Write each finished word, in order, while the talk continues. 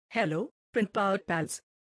Hello, print powered pals.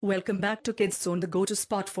 Welcome back to Kids Zone, the go-to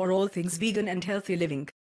spot for all things vegan and healthy living.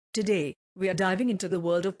 Today, we are diving into the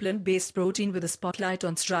world of plant-based protein with a spotlight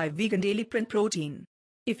on Strive Vegan Daily Print Protein.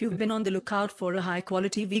 If you've been on the lookout for a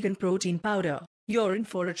high-quality vegan protein powder, you're in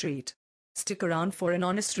for a treat. Stick around for an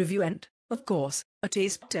honest review and, of course, a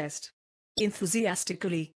taste test.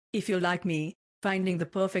 Enthusiastically, if you're like me, finding the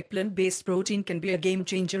perfect plant-based protein can be a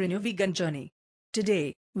game-changer in your vegan journey.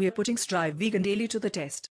 Today, we are putting Strive Vegan Daily to the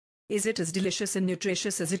test. Is it as delicious and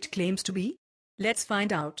nutritious as it claims to be? Let's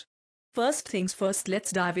find out. First things first,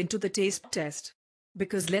 let's dive into the taste test.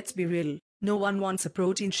 Because let's be real, no one wants a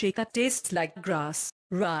protein shake that tastes like grass,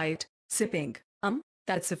 right? Sipping,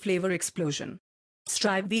 that's a flavor explosion.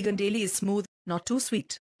 Strive Vegan Daily is smooth, not too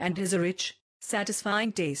sweet, and has a rich,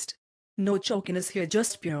 satisfying taste. No chokiness here,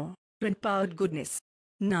 just pure, print-powered goodness.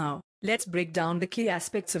 Now, let's break down the key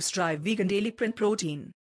aspects of Strive Vegan Daily Print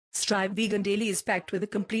Protein. Strive Vegan Daily is packed with a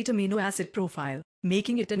complete amino acid profile,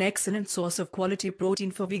 making it an excellent source of quality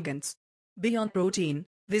protein for vegans. Beyond protein,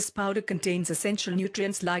 this powder contains essential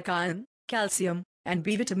nutrients like iron, calcium, and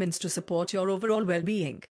B vitamins to support your overall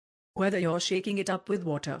well-being. Whether you're shaking it up with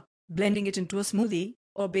water, blending it into a smoothie,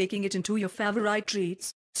 or baking it into your favorite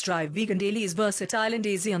treats, Strive Vegan Daily is versatile and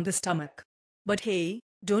easy on the stomach. But hey,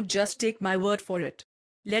 don't just take my word for it.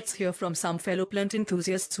 Let's hear from some fellow plant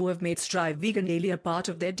enthusiasts who have made Strive Vegan Daily a part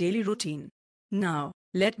of their daily routine. Now,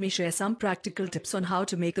 let me share some practical tips on how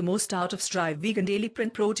to make the most out of Strive Vegan Daily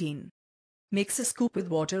Print Protein. Mix a scoop with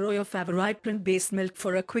water or your favorite plant-based milk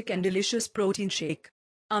for a quick and delicious protein shake.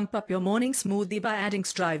 Amp up your morning smoothie by adding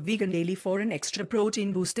Strive Vegan Daily for an extra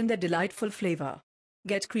protein boost and a delightful flavor.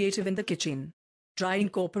 Get creative in the kitchen. Try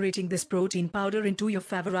incorporating this protein powder into your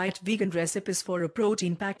favorite vegan recipes for a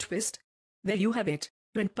protein-packed twist. There you have it.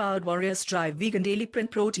 Print-powered warriors Strive Vegan Daily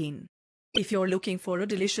Print Protein. If you're looking for a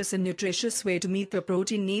delicious and nutritious way to meet your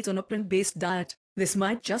protein needs on a print-based diet, this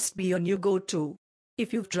might just be your new go-to.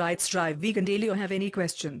 If you've tried Strive Vegan Daily or have any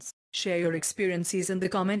questions, share your experiences in the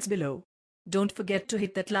comments below. Don't forget to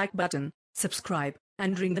hit that like button, subscribe,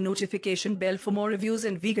 and ring the notification bell for more reviews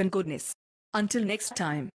and vegan goodness. Until next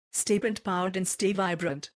time, stay print-powered and stay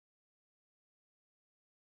vibrant.